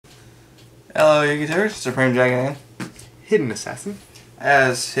Hello, Victories, Supreme Dragon Hidden Assassin.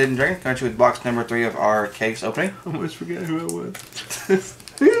 as Hidden Dragon, coming to you with box number 3 of our case opening. I almost forgot who I was.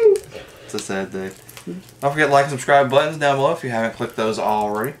 It's a sad day. Don't forget to like and subscribe buttons down below if you haven't clicked those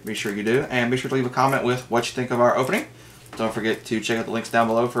already. Be sure you do. And be sure to leave a comment with what you think of our opening. Don't forget to check out the links down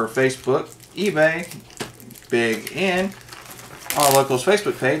below for Facebook, eBay, Big N, our locals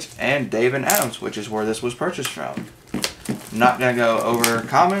Facebook page, and Dave and Adams, which is where this was purchased from. Not going to go over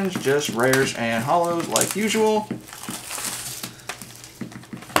commons, just rares and hollows like usual.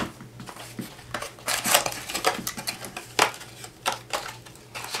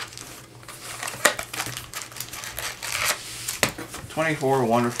 $24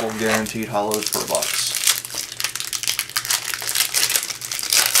 wonderful guaranteed hollows per box.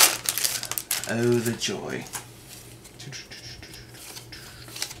 Oh, the joy.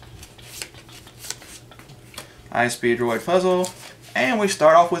 High speed droid puzzle. And we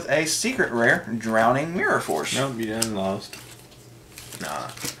start off with a secret rare, Drowning Mirror Force. Nope, you done lost. Nah.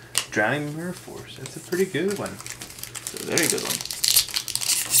 Drowning Mirror Force. That's a pretty good one. It's a very good one.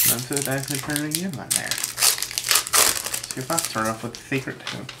 That's a pretty good one there. See if I start off with the secret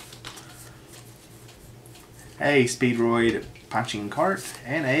too. A Speedroid punching cart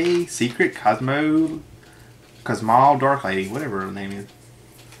and a secret Cosmo Dark Lady, whatever her name is.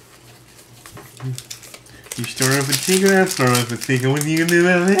 You start off with secret, I start off with secret. What are you gonna do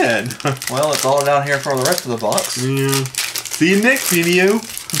about that? Well, it's all down here for the rest of the box. Yeah. See you next video.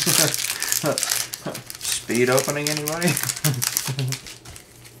 Speed opening, anybody?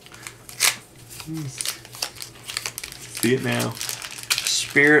 See it now.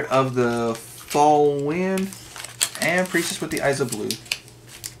 Spirit of the Fall Wind and Priestess with the Eyes of Blue.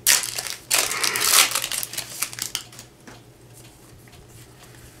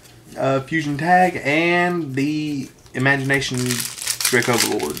 Fusion tag and the Imagination Brick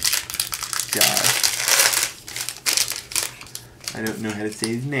Overlord guy. I don't know how to say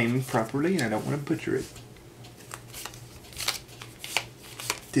his name properly and I don't want to butcher it.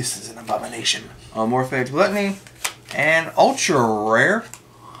 This is an abomination. Morphage Gluttony and ultra rare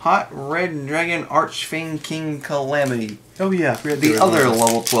Hot Red Dragon Archfiend King Calamity. Oh yeah, I forgot The other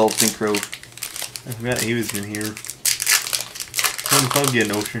level 12 synchro. I forgot he was in here.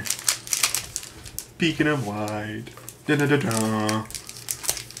 Unplug Ultra. Beacon of Light. Da da da da.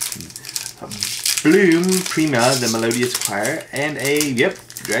 Bloom, Prima, the Melodious Choir, and a,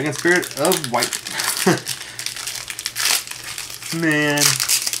 Dragon Spirit of White. Man.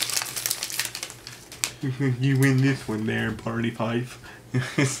 You win this one there, Party Pipe.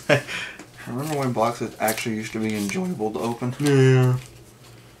 I remember when boxes actually used to be enjoyable to open. Yeah.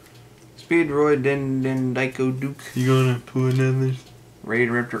 Speedroid Den Daiko Duke. You gonna pull another? Raid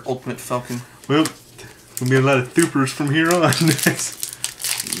Raptor Ultimate Falcon. Well, gonna be a lot of supers from here on.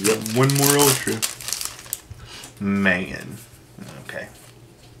 Yep. One more ultra. Man. Okay.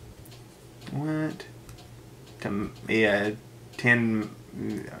 What? Yeah, 10.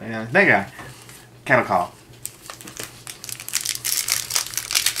 Yeah, that guy. Cattle Call.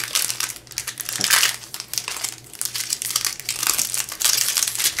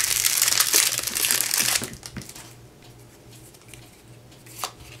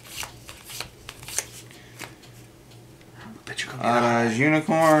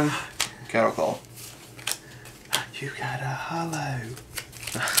 Unicorn. Cattle Call. You got a hollow.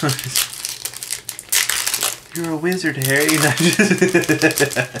 You're a wizard, Harry.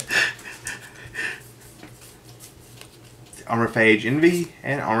 Armorphage Envy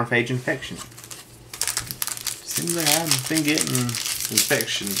and Armorphage Infection. Seems like I've been getting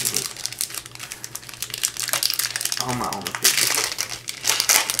infections with all my Armorphages.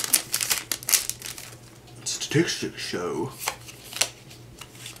 Statistic show.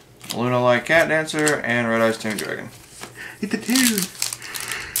 Luna Light Cat Dancer and Red Eyes Toon Dragon. Hit the tune.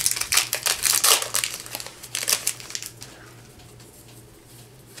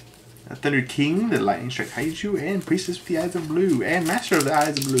 A Thunder King, the Lightning Strike Kaiju, and Priestess with the Eyes of Blue, and Master of the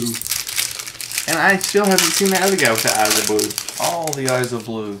Eyes of Blue. And I still haven't seen the other guy with the Eyes of Blue. All the Eyes of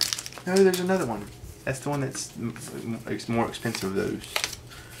Blue. No, there's another one. That's the one that's more expensive of those.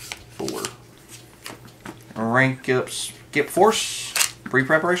 4. Rank up Skip Force.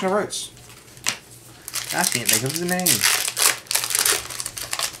 Pre-preparation of routes. I can't think of his name.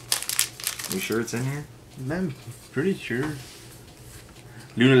 You sure it's in here? I'm pretty sure.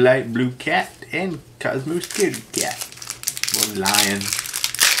 Luna Light Blue Cat and Cosmo Scaredy Cat. Well, lion.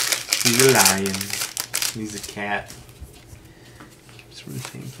 He's a lion. He's a cat. Sort of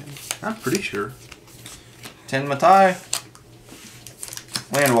same thing. I'm pretty sure. Ten Matai.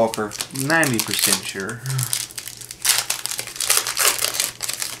 Landwalker. 90% sure.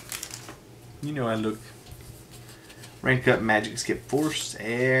 You know I look. Rank up Magic Skip Force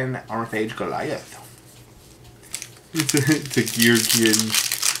and Armorphage Goliath. It's a gear kid.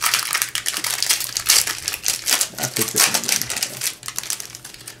 I put that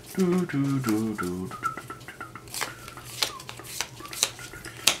in the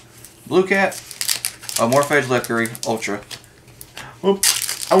Blue Cat, Amorphage Leckery, Ultra. Oh,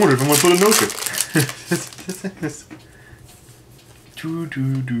 I wonder if I'm gonna put a Nokia.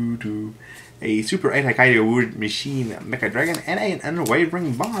 A Super 8 Hokkaido Wood Machine Mecha Dragon and an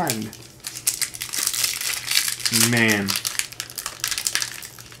Unwavering Bond. Man,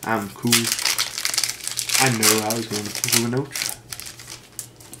 I'm cool. I know I was going to pull an Ultra.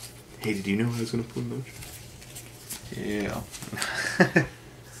 Hey, did you know I was going to pull an Ultra? Yeah.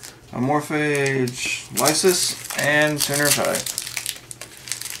 Amorphage Lysis and Tuner's High.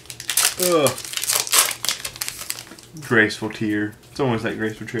 Ugh. Graceful Tear. It's almost like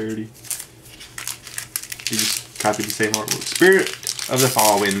Graceful Charity. You just copied the same artwork. Spirit of the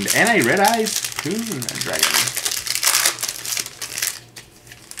Fall Wind and a Red Eyes Toon Dragon.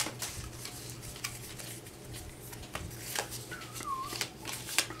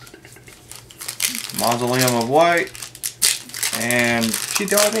 Mausoleum of White. And she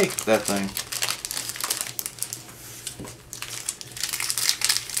told me that thing.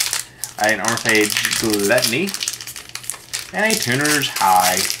 An Armorphage Gluttony and a Tuner's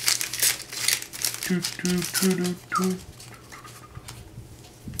High.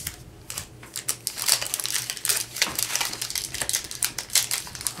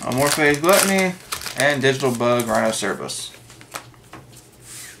 Amorphage Gluttony and Digital Bug Rhinoceros.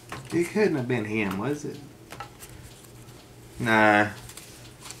 It couldn't have been him, was it? Nah,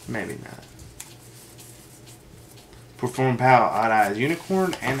 maybe not. Perform Power Odd Eyes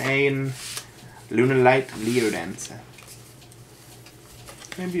Unicorn and a Lunalight Leo Dancer.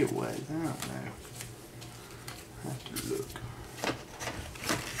 Maybe it was, I don't know. I have to look.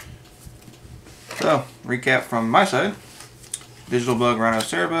 So, recap from my side. Digital Bug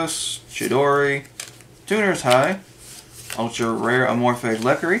Rhinoceros, Chidori, Tuner's High, Ultra Rare Amorphage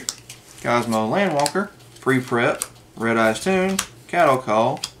Leckery, Cosmo Landwalker, Pre-Prep, Red Eyes Toon, Cattle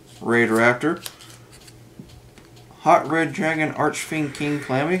Call, Raid Raptor, Hot Red Dragon Archfiend King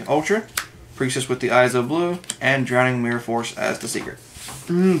Calamity, Ultra, Priestess with the Eyes of Blue, and Drowning Mirror Force as the secret.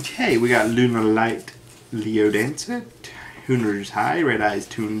 Okay, we got Lunalight Leo Dancer, Tuner's High, Red Eyes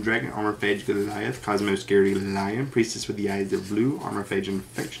Toon Dragon, Armorphage Goliath, Cosmo Scary Lion, Priestess with the Eyes of Blue, Armorphage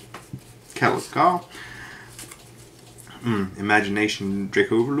Infection, Cattle Call, Imagination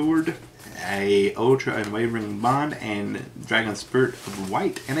Drake Overlord, a Ultra Unwavering Bond, and Dragon Spirit of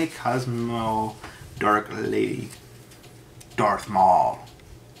White, and a Cosmo Dark Lady. Darth Maul.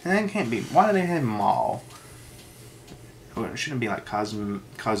 And that can't be. Why do they have Maul? Oh, it shouldn't be like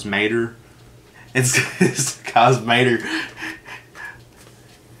Cosmator. It's Cosmator.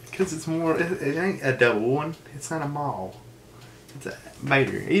 Because it's more. It ain't a double one. It's not a Maul. It's a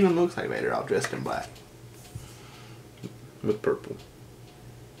Vader. It even looks like Vader all dressed in black. With purple.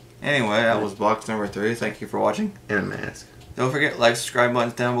 Anyway, that was box number 3. Thank you for watching. And a mask. Don't forget, like, subscribe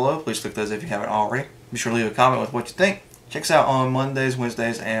buttons down below. Please click those if you haven't already. Be sure to leave a comment with what you think. Check us out on Mondays,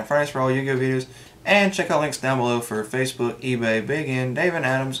 Wednesdays, and Fridays for all Yu-Gi-Oh videos. And check out links down below for Facebook, eBay, Big N, Dave and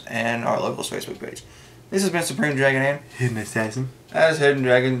Adams, and our locals Facebook page. This has been Supreme Dragon and Hidden Assassin. as Hidden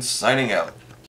Dragon signing out.